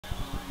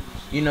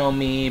You know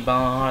me,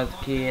 ballin' hard as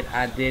a kid.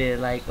 I did it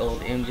like old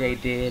MJ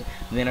did.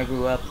 Then I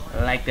grew up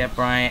like that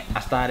Bryant.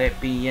 I started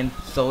being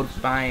so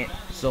defiant.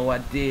 So I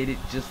did it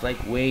just like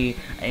Wade.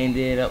 I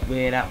ended up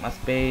without my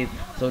spades.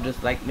 So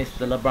just like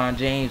Mr. LeBron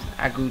James,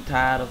 I grew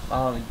tired of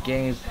all the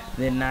games.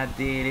 Then I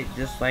did it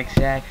just like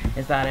Shaq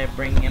and started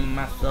bringing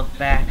myself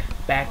back.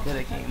 Back to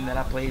the game that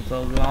I played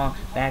so long.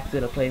 Back to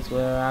the place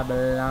where I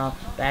belong.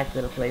 Back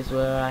to the place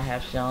where I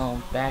have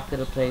shown. Back to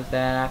the place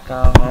that I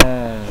call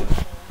home.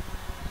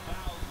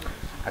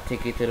 I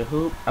take it to the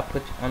hoop, I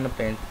put you on the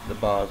bench, the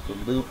ball's the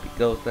loop, it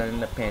goes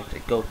in the pinch,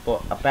 it goes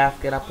for a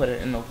basket, I put it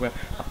in the rim,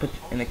 I put you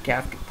in the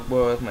casket, the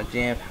world is my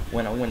jam.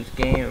 When I win this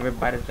game,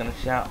 everybody's gonna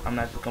shout, I'm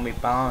not just gonna be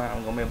ballin',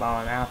 I'm gonna be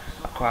ballin' out.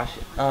 I cross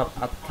it up,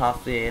 I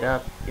toss it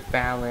up, you're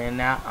fouling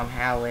out, I'm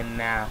howling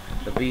now.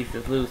 The beast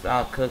is loose,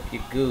 I'll cook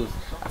your goose.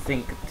 I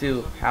sink a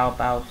two, how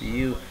about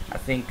you? I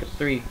sink a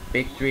three,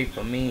 victory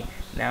for me.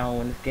 Now I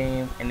win this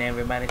game, and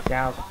everybody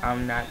shouts,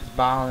 I'm not just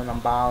ballin', I'm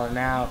ballin'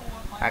 out.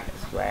 I got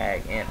the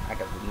swag and I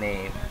got the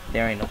name.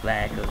 There ain't no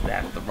flag cause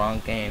that's the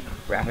wrong game.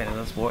 Rapping is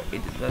a sport,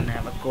 it just doesn't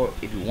have a court.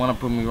 If you wanna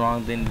prove me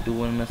wrong, then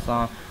do it in a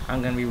song.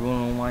 I'm gonna be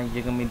ruling one,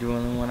 you're gonna be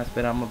drooling when I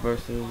spit out my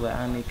verses.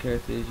 Without any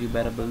curses, you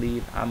better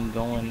believe I'm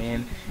going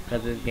in.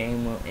 Cause this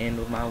game will end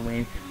with my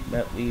win.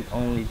 But we've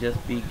only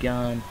just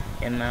begun.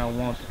 And I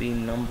want to be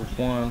number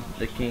one.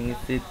 The king is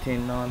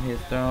sitting on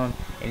his throne.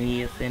 And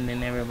he is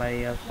sending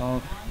everybody else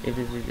home. If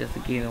this is just a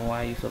game, then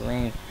why are you so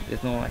lame?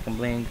 There's no one I can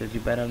blame cause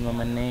you better know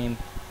my name.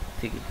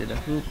 Take it to the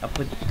hoop, I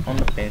put it on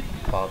the bench,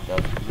 ball does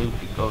the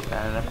loop, it goes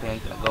down in the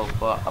bench, I go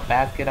for a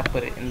basket, I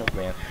put it in the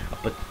rim, I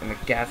put it in the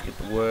casket,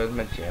 the world's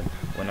my gym.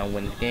 When I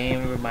win the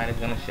game, everybody's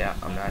gonna shout,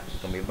 I'm not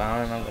just gonna be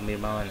ballin', I'm gonna be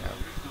ballin'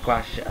 out.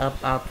 Cross you up,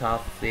 I'll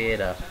toss it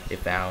up. You're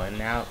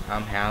fouling out,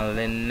 I'm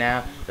howling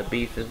now. The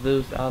beast is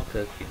loose, I'll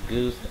cook your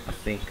goose. I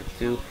sink a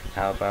two,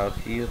 how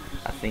about you?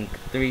 I sink a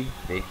three,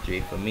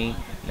 victory for me.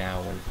 Now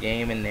I win the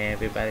game and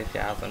everybody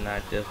shouts, I'm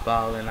not just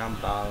ballin', I'm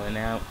ballin'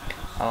 out.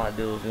 All I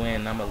do is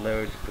win, I'm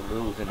allergic to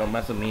lose. And don't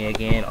mess with me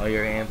again or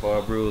you're in for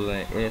a bruise.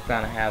 And it's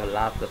time to have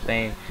lots of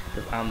fame,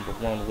 cause I'm the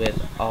one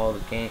with all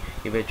the game.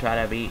 If you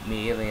try to beat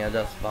me, then you'll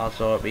just fall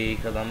short,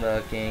 because I'm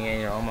the king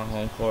and you're on my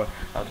home court.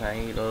 I'm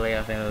telling you to lay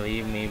off and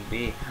leave me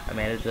be. I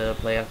made it to the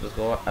playoffs to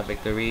score a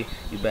victory.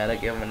 You better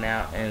give them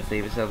out and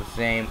save yourself the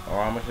same,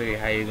 or I'm gonna show you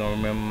how you're gonna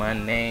remember my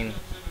name.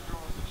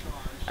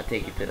 I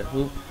take you to the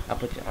hoop, I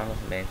put you on the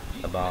bench,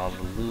 the ball in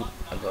the loop,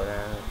 I go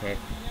down the pinch,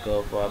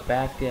 go for a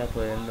basket, I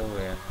put it in the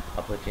rim,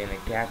 I put you in the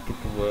casket,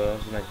 the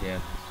world's my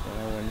gym. When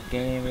I win the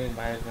game,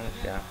 everybody's gonna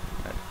shout,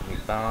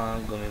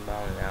 I'm gonna be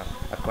ballin' out.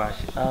 I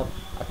cross it up,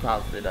 I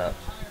toss it up,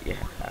 yeah,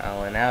 I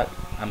went out,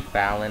 I'm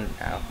fouling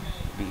out.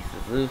 Beast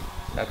is loose,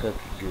 I cook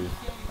a goose.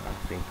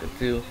 I sink a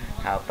two,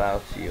 how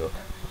about you?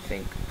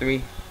 Sink a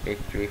three,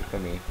 victory for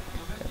me.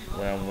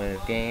 When I win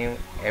this game,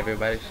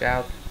 everybody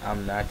shouts,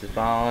 I'm not just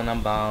ballin',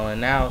 I'm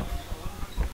ballin' out.